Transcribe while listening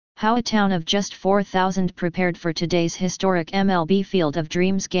How a town of just 4,000 prepared for today's historic MLB Field of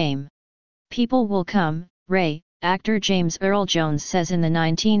Dreams game. People will come, Ray, actor James Earl Jones says in the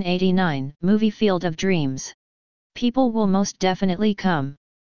 1989 movie Field of Dreams. People will most definitely come.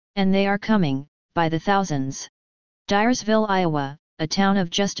 And they are coming, by the thousands. Dyersville, Iowa, a town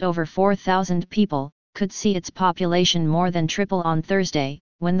of just over 4,000 people, could see its population more than triple on Thursday,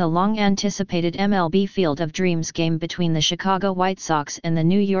 when the long-anticipated MLB Field of Dreams game between the Chicago White Sox and the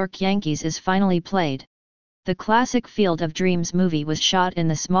New York Yankees is finally played. The classic Field of Dreams movie was shot in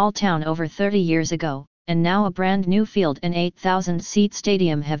the small town over 30 years ago, and now a brand new field and 8,000-seat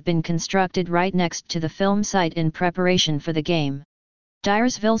stadium have been constructed right next to the film site in preparation for the game.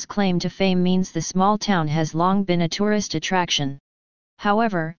 Dyersville's claim to fame means the small town has long been a tourist attraction.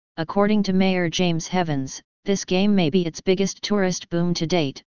 However, according to Mayor James Evans, this game may be its biggest tourist boom to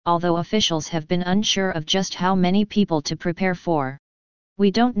date, although officials have been unsure of just how many people to prepare for.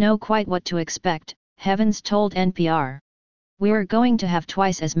 "We don't know quite what to expect," Evans told NPR. "We're going to have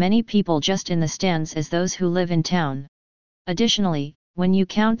twice as many people just in the stands as those who live in town." Additionally, when you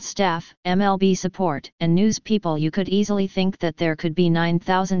count staff, MLB support, and news people, you could easily think that there could be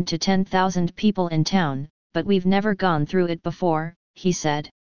 9,000 to 10,000 people in town, but we've never gone through it before, he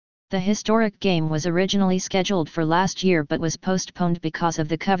said. The historic game was originally scheduled for last year but was postponed because of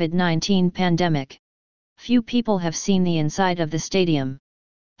the COVID-19 pandemic. Few people have seen the inside of the stadium.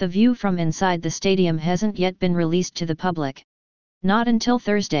 The view from inside the stadium hasn't yet been released to the public. Not until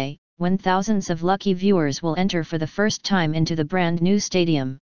Thursday, when thousands of lucky viewers will enter for the first time into the brand new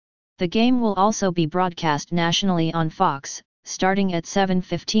stadium. The game will also be broadcast nationally on Fox, starting at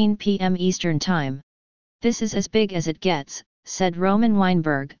 7:15 p.m. Eastern Time. "This is as big as it gets," said Roman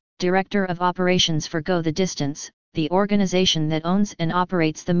Weinberg, Director of Operations for Go the Distance, the organization that owns and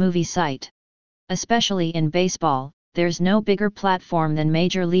operates the movie site. "Especially in baseball, there's no bigger platform than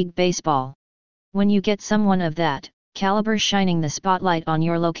Major League Baseball. When you get someone of that caliber shining the spotlight on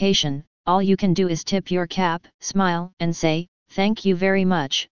your location, all you can do is tip your cap, smile, and say, 'Thank you very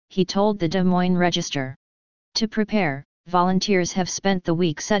much,'" he told the Des Moines Register. To prepare, volunteers have spent the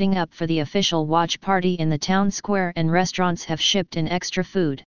week setting up for the official watch party in the town square, and restaurants have shipped in extra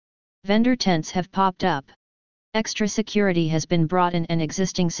food. Vendor tents have popped up. Extra security has been brought in and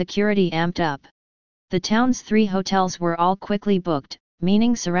existing security amped up. The town's 3 hotels were all quickly booked,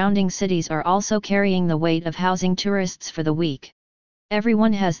 meaning surrounding cities are also carrying the weight of housing tourists for the week.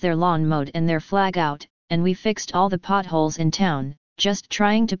 "Everyone has their lawn mowed and their flag out, and we fixed all the potholes in town, just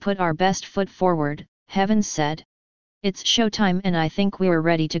trying to put our best foot forward," Evans said. "It's showtime and I think we're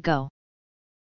ready to go."